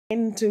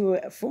Into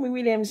Fumi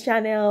Williams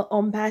channel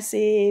on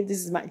Passive.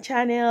 This is my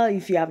channel.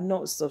 If you have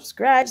not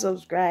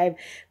subscribe,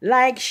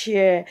 like,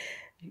 share,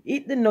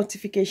 hit the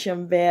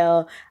notification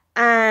bell,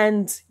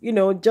 and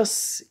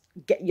just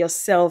get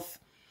yourself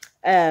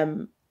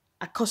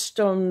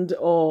accustomed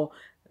or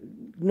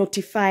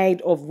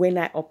notified of when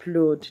I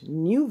upload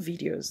new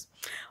videos.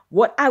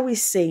 What are we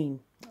saying?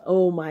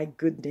 Oh my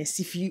goodness,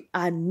 if you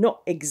are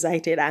not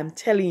excited, I'm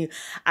telling you,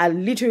 I'll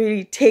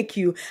literally take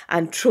you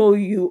and throw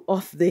you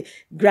off the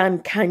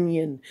Grand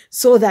Canyon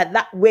so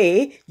that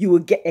way you will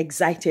get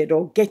excited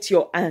or get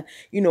your,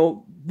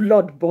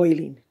 blood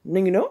boiling.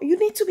 You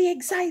need to be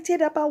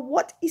excited about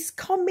what is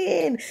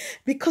coming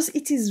because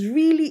it is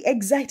really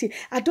exciting.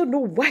 I don't know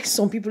why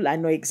some people are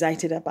not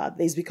excited about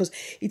this because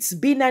it's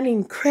been an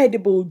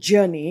incredible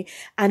journey.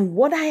 And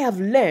what I have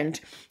learned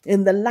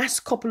in the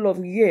last couple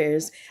of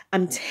years,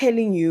 I'm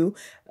telling you,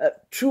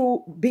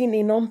 through being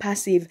in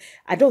non-passive,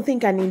 I don't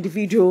think an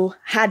individual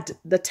had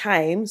the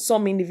time.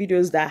 Some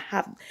individuals that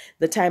have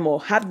the time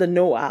or have the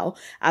know-how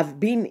have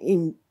been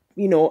in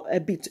a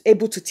bit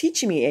able to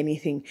teach me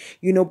anything,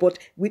 but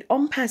with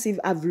unpassive,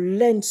 I've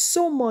learned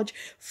so much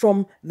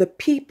from the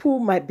people,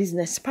 my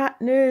business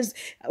partners,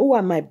 who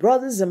are my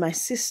brothers and my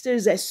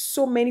sisters. There's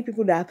so many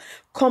people that have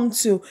come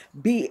to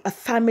be a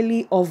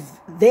family of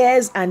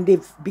theirs and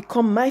they've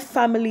become my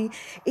family.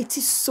 It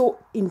is so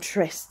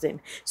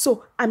interesting.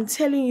 So I'm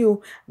telling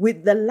you,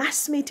 with the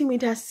last meeting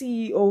with our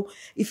CEO,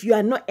 if you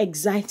are not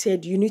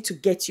excited, you need to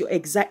get your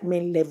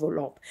excitement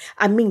level up.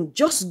 I mean,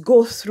 just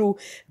go through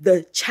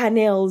the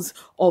channels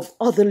of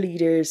other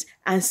leaders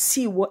and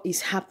see what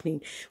is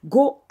happening.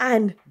 Go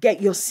and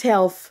get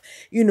yourself,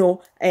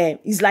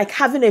 it's like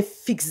having a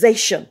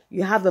fixation.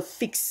 You have a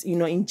fix,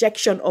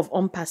 injection of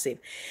unpassive.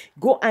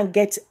 Go and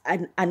get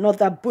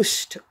another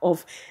boost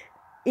of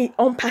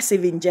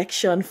unpassive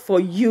injection for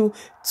you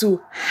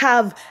to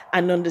have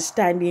an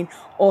understanding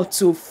or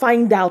to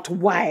find out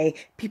why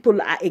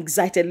people are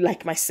excited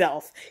like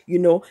myself,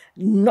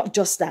 not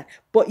just that.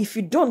 But if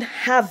you don't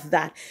have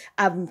that,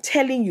 I'm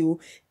telling you,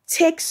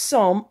 take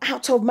some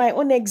out of my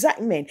own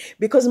excitement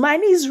because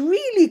mine is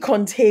really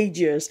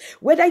contagious.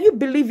 Whether you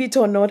believe it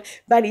or not,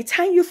 by the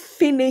time you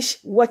finish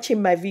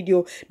watching my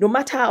video, no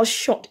matter how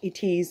short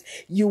it is,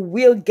 you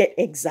will get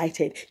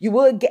excited. You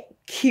will get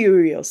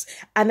curious.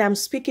 And I'm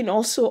speaking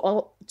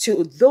also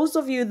to those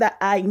of you that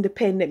are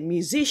independent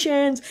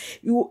musicians.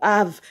 You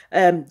have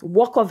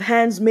work of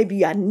hands, maybe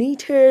you are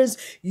knitters,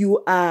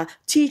 you are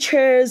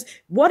teachers,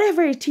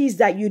 whatever it is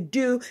that you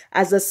do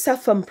as a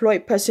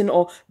self-employed person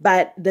or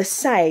by the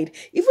side.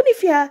 Even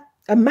if you're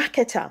a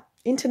marketer,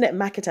 internet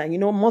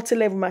marketer,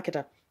 multi-level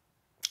marketer,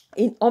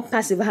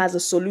 unpassive has a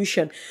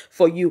solution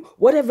for you,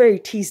 whatever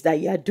it is that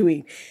you are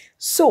doing.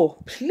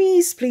 So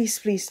please,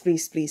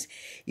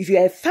 if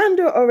you're a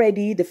founder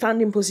already, the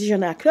founding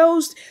position are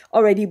closed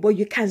already, but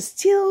you can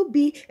still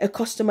be a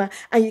customer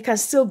and you can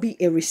still be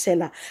a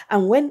reseller.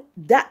 And when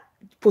that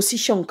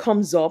position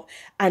comes up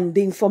and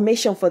the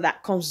information for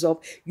that comes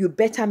up, you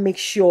better make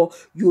sure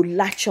you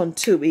latch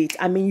onto it.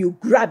 I mean, you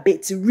grab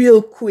it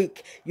real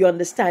quick. You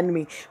understand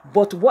me?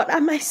 But what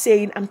am I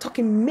saying? I'm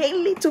talking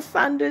mainly to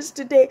founders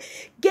today.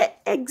 Get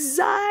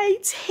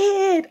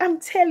excited. I'm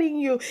telling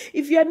you,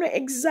 if you're not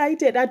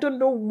excited, I don't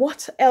know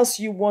what else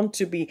you want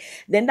to be.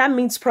 Then that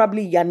means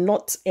probably you're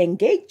not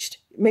engaged.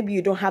 Maybe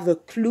you don't have a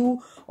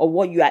clue or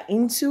what you are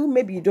into.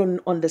 Maybe you don't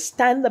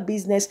understand the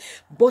business,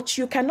 but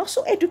you can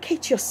also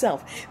educate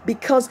yourself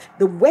because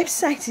the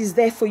website is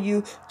there for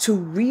you to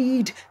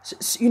read,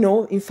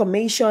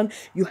 information.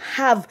 You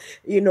have,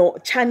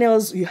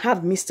 channels. You have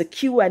Mr.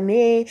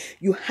 Q&A.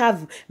 You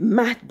have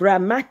Matt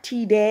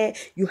Bramati there.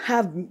 You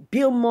have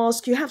Bill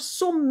Musk. You have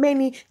so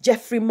many,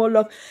 Jeffrey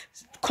Murdoch,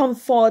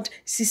 Comfort,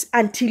 Sis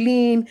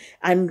Antiline,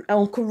 and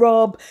Uncle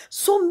Rob.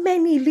 So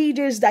many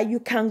leaders that you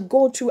can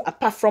go to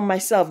apart from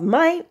myself.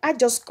 Mine, I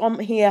just come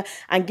here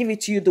and give it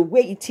to you the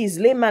way it is,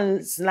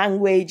 layman's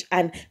language,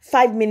 and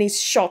 5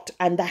 minutes short,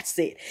 and that's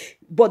it.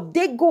 But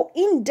they go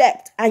in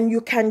depth and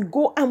you can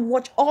go and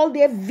watch all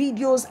their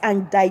videos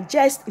and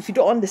digest. If you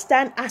don't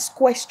understand, ask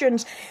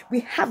questions.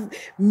 We have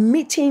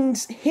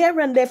meetings here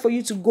and there for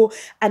you to go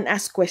and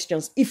ask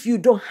questions if you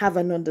don't have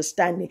an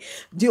understanding.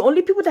 The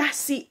only people that I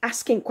see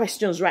asking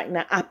questions right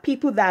now are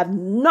people that have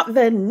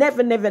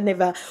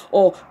never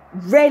or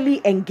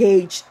rarely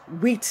engaged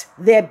with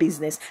their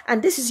business.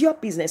 And this is your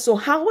business. So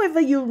however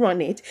you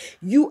run it,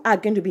 you are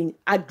going to be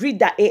agreed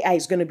that AI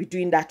is going to be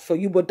doing that for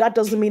you. But that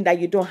doesn't mean that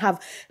you don't have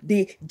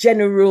the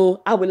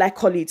general, how will I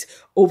call it,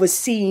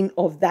 overseeing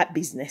of that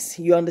business.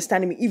 You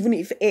understand me? Even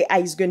if AI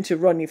is going to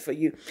run it for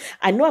you.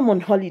 I know I'm on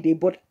holiday,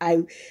 but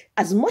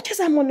as much as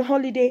I'm on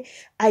holiday,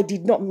 I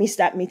did not miss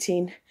that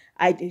meeting.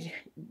 I did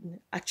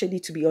actually,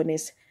 to be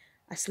honest,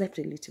 I slept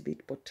a little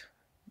bit, but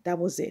that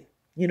was it.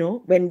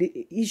 When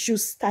the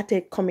issues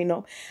started coming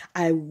up,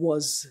 I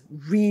was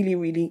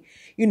really,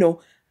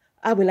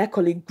 how will I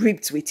call it,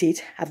 gripped with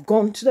it. I've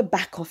gone to the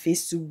back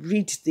office to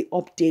read the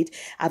update.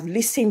 I've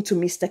listened to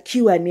Mr.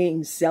 Q&A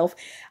himself.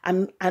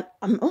 I'm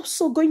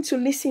also going to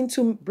listen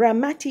to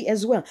Bramati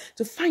as well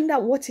to find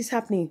out what is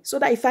happening, so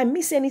that if I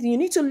miss anything, you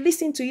need to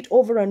listen to it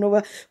over and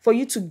over for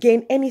you to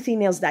gain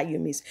anything else that you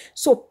miss.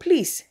 So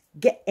please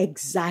get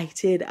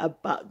excited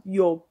about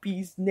your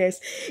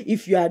business.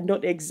 If you are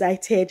not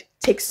excited,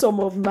 take some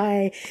of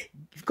mine,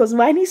 because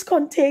mine is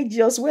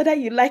contagious, whether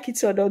you like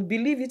it or not,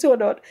 believe it or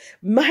not.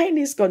 Mine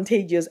is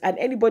contagious, and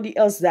anybody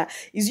else that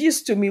is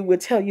used to me will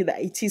tell you that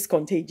it is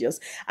contagious.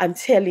 I'm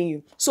telling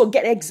you. So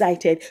get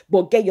excited,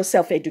 but get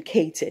yourself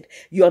educated.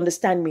 You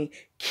understand me?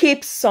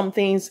 Keep some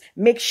things.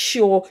 Make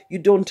sure you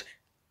don't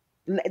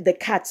let the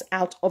cat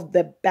out of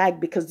the bag,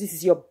 because this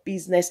is your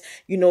business,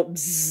 you know,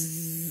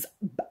 bzzz,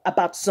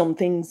 about some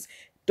things.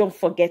 Don't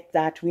forget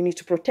that we need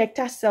to protect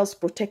ourselves,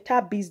 protect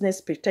our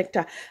business, protect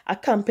our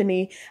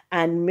company,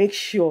 and make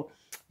sure,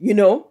 you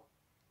know,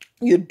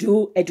 you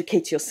do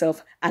educate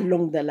yourself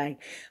along the line.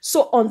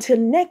 So until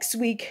next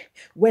week,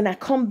 when I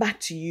come back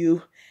to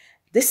you,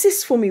 this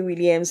is Funmi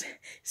Williams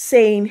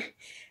saying,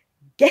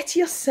 get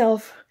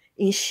yourself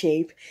in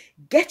shape,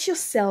 get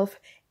yourself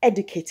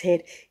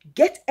educated,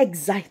 get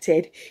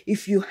excited.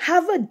 If you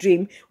have a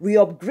dream,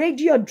 re-upgrade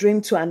your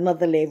dream to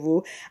another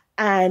level,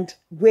 and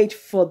wait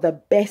for the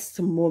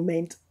best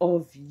moment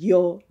of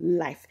your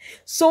life.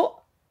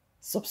 So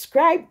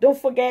subscribe, don't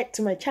forget,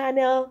 to my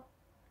channel,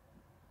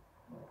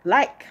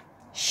 like,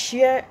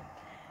 share,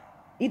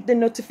 hit the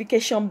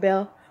notification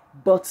bell,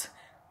 but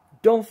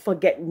don't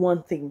forget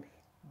one thing: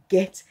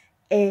 get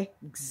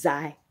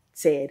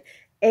excited,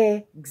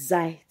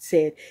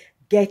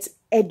 get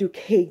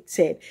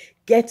educated,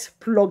 get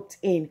plugged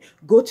in.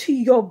 Go to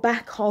your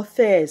back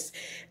office.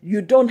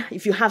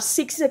 If you have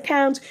 6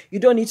 accounts, you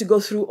don't need to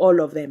go through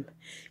all of them.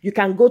 You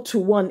can go to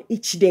one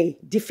each day,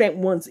 different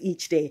ones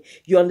each day.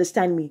 You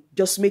understand me?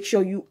 Just make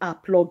sure you are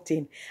plugged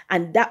in,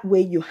 and that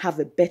way you have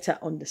a better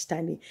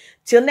understanding.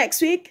 Till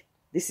next week,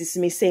 this is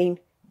me saying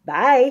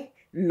bye.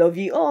 Love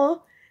you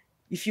all.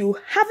 If you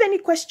have any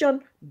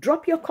question,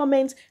 drop your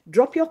comments,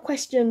 drop your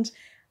questions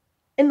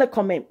in the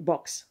comment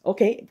box,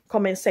 okay?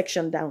 Comment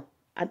section down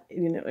at,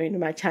 in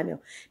my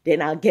channel.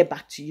 Then I'll get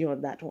back to you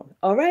on that one.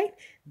 All right?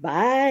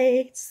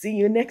 Bye. See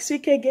you next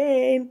week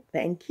again.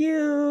 Thank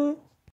you.